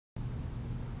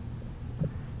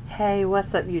Hey,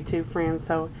 what's up YouTube friends?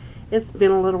 So it's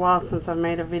been a little while since I've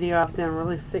made a video. I've been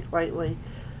really sick lately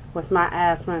with my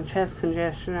asthma and chest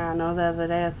congestion. I know the other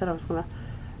day I said I was going to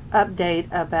update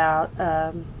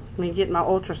about me getting my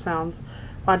ultrasounds.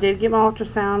 Well, I did get my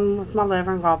ultrasound with my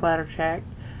liver and gallbladder checked.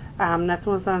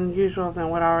 Nothing was unusual than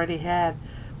what I already had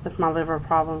with my liver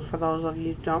problems. For those of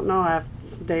you who don't know, I have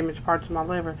damaged parts of my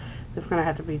liver that's going to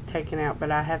have to be taken out,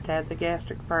 but I have to have the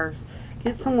gastric first,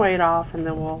 get some weight off, and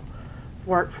then we'll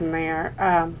work from there.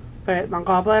 But my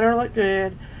gallbladder looked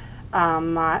good.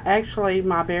 My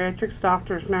bariatrics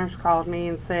doctor's nurse called me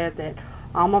and said that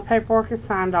all my paperwork is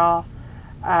signed off.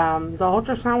 The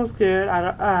ultrasound was good.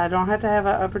 I don't have to have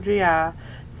an upper GI,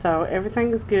 so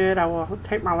everything is good. I will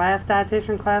take my last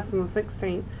dietitian class on the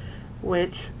 16th,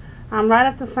 which I'm right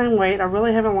at the same weight. I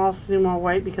really haven't lost any more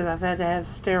weight because I've had to have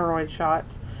steroid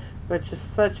shots, which is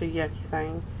such a yucky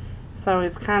thing. So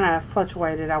it's kind of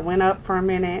fluctuated. I went up for a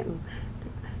minute, and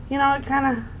it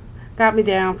kind of got me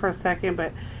down for a second,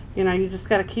 but you just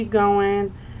got to keep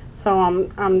going. So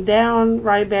I'm down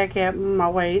right back at my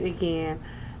weight again.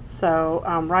 So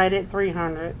I'm right at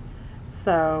 300.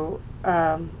 So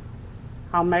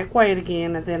I'll make weight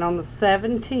again, and then on the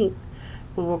 17th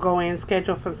we will go in and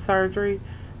schedule for surgery.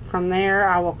 From there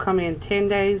I will come in 10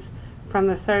 days from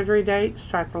the surgery date,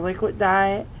 start the liquid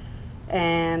diet,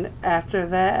 and after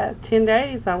that 10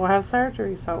 days I will have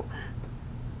surgery. So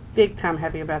big time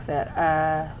happy about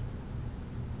that.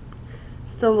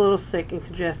 Still a little sick and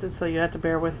congested, so you have to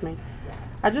bear with me.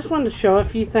 I just wanted to show a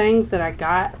few things that I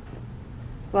got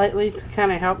lately to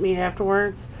kind of help me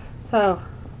afterwards. So,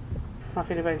 I don't know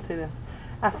if anybody can see this.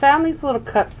 I found these little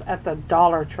cups at the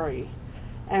Dollar Tree,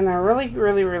 and they're really,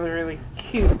 really, really, really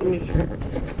cute. Let me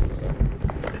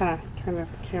kind of turn the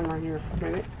camera here for a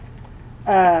minute.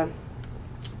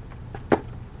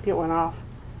 Get one off.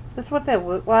 This is what they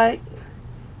look like.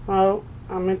 Well,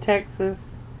 I'm in Texas,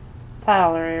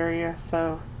 Tyler area,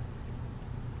 so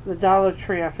the Dollar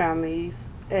Tree, I found these,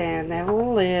 and they have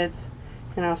little lids,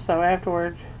 so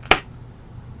afterwards,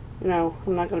 I'm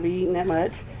not going to be eating that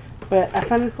much. But I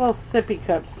found these little sippy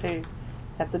cups too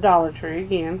at the Dollar Tree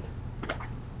again.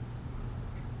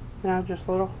 Just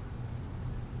little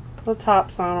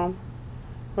tops on them.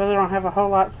 Really don't have a whole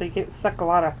lot, so you can't suck a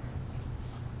lot of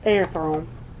air through them.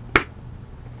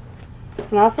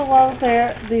 And also while I was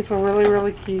there, these were really,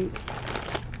 really cute.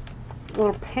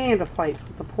 Little panda plates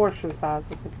with the portion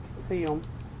sizes, if you can see them.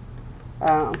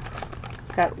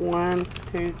 Got 1,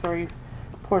 2, 3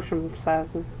 portion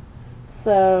sizes.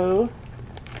 So,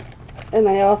 and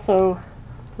they also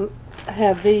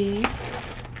have these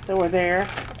that were there,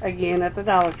 again, at the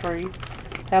Dollar Tree.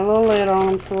 Had a little lid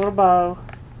on them, a little bow.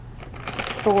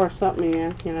 Store something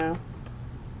in,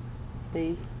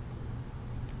 See?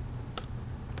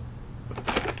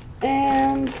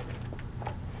 And,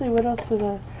 let's see, what else is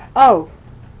there? Oh,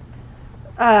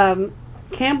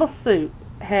 Campbell Soup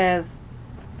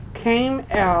came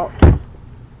out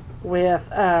with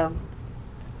a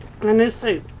new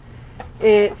soup.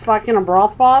 It's like in a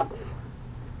broth box.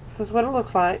 This is what it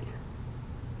looks like.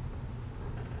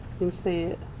 You can see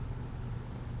it.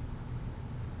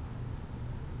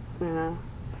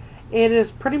 It is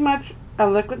pretty much a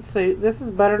liquid soup. This is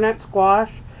butternut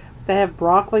squash. They have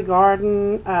broccoli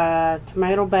garden,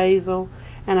 tomato basil,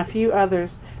 and a few others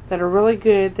that are really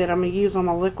good that I'm going to use on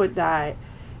my liquid diet.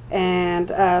 And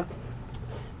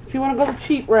if you want to go the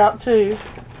cheap route too,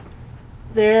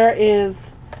 you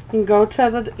can go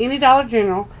to any Dollar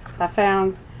General. I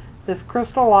found this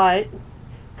Crystal Light.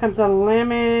 Comes with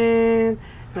lemon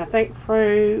and I think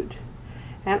fruit.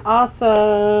 And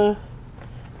also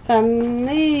found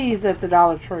these at the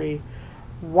Dollar Tree.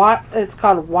 It's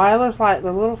called Weiler's Light,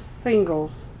 the little singles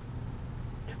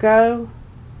to go.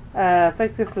 I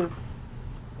think this is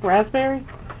raspberry.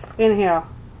 Anyhow,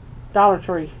 Dollar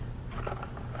Tree.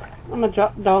 I'm a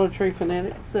Dollar Tree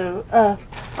fanatic. So,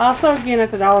 also again at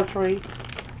the Dollar Tree,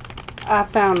 I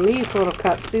found these little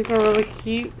cups. These are really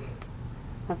cute.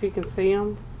 I don't know if you can see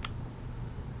them.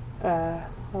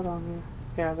 Hold on here.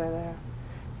 Yeah, there they are.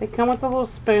 They come with a little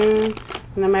spoon,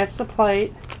 and they match the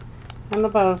plate and the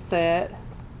bow set.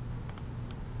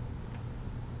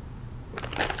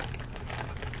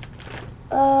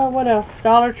 What else?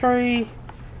 Dollar Tree,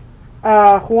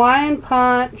 Hawaiian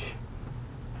Punch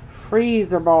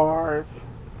freezer bars.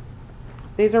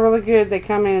 These are really good. They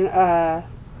come in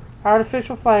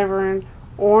artificial flavoring,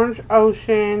 Orange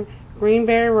Ocean, Green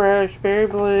Berry Rush, Berry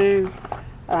Blue.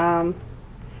 There's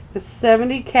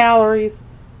 70 calories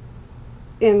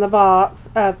in the box.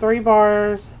 3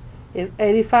 bars is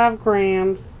 85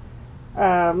 grams.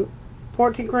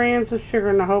 14 grams of sugar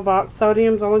in the whole box.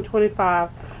 Sodium's only 25.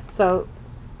 So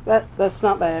That's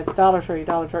not bad. Dollar Tree,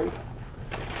 Dollar Tree.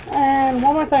 And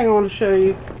one more thing I want to show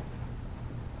you.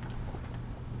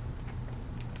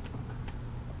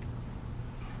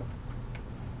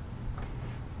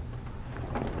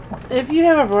 If you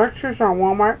have a Berkshire's or a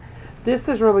Walmart, this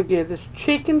is really good. This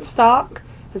chicken stock.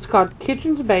 It's called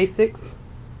Kitchen's Basics.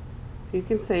 You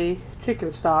can see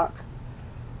chicken stock.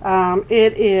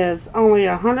 It is only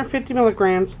 150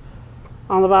 milligrams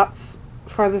on the box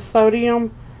for the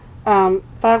sodium. 5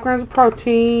 grams of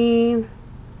protein.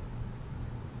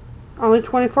 Only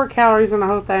 24 calories in the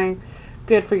whole thing.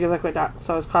 Good for your liquid diet.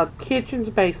 So it's called Kitchen's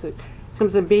Basic.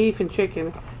 Comes in beef and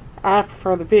chicken. I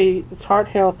prefer the beef. It's heart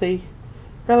healthy.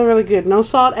 Really, really good. No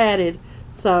salt added.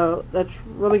 So that's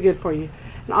really good for you.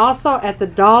 And also at the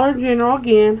Dollar General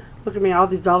again. Look at me, all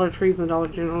these Dollar Trees and Dollar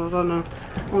Generals. I know.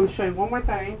 I want to show you one more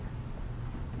thing.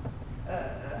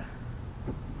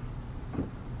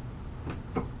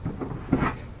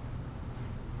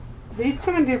 These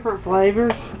come in different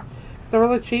flavors. They're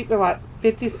really cheap. They're like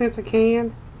 50 cents a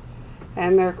can.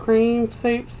 And they're cream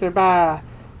soups. They're by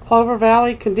Clover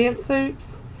Valley condensed soups.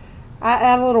 I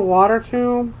add a little water to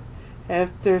them. If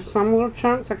there's some little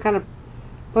chunks, I kind of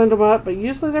blend them up. But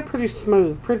usually they're pretty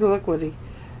smooth, pretty liquidy.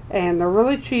 And they're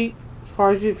really cheap as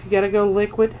far as if you got to go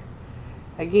liquid.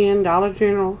 Again, Dollar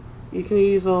General. You can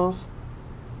use those.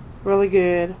 Really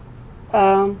good.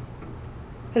 It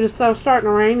is so starting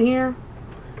to rain here.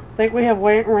 I think we have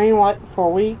rain like for a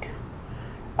week.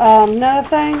 Another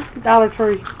thing, Dollar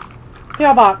Tree.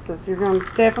 Pill boxes. You're going to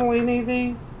definitely need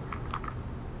these.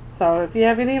 So if you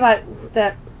have any like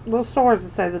that little stores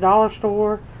that say the dollar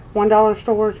store, $1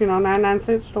 stores,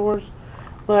 99-cent stores.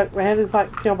 Look, they have these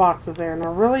like pill boxes there, and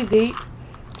they're really deep,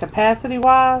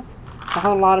 capacity-wise. A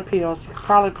whole lot of pills. You could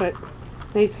probably put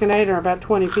in each container about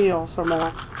 20 pills or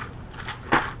more.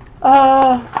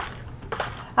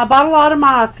 I bought a lot of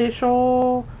my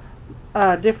official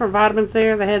different vitamins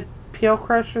there. They had Pill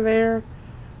Crusher there.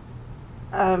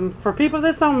 For people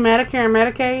that's on Medicare and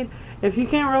Medicaid, if you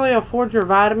can't really afford your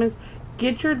vitamins,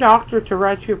 get your doctor to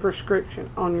write you a prescription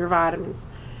on your vitamins.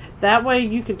 That way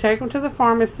you can take them to the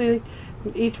pharmacy.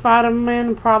 Each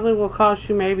vitamin probably will cost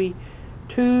you maybe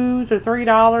 $2 to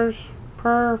 $3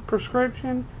 per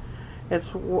prescription. It's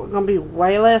going to be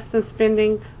way less than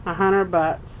spending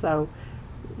 $100. So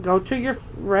go to your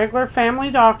regular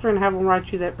family doctor and have them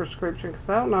write you that prescription, because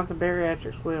I don't know if the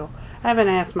bariatrics will. I haven't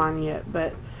asked mine yet,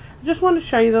 but I just wanted to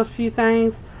show you those few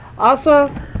things.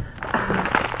 Also,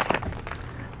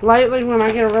 lately when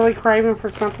I get a really craving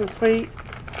for something sweet,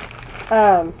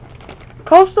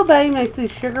 Coastal Bay makes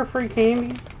these sugar-free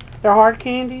candies. They're hard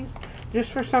candies,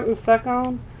 just for something to suck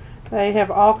on. They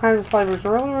have all kinds of flavors.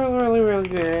 Really, really, really, really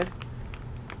good.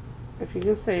 If you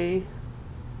can see.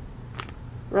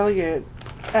 Really good.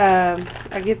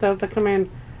 I get those that come in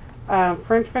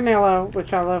French vanilla,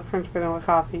 which I love French vanilla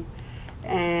coffee,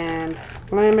 and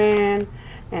lemon,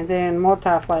 and then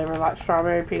multi-flavor like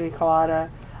strawberry, pina colada,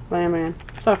 lemon,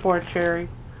 so forth, cherry.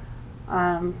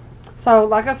 So,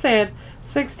 like I said,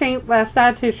 16th, last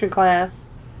dietitian class.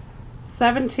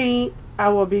 17th, I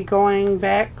will be going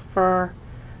back for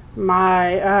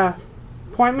my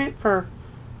appointment for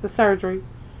the surgery.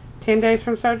 10 days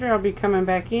from surgery, I'll be coming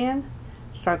back in,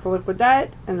 start the liquid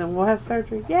diet, and then we'll have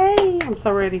surgery. Yay! I'm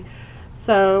so ready.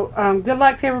 So, good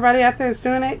luck to everybody out there that's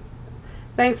doing it.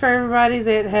 Thanks for everybody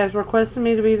that has requested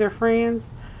me to be their friends.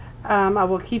 I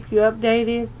will keep you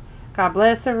updated. God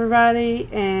bless everybody,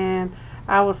 and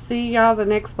I will see y'all the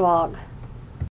next vlog.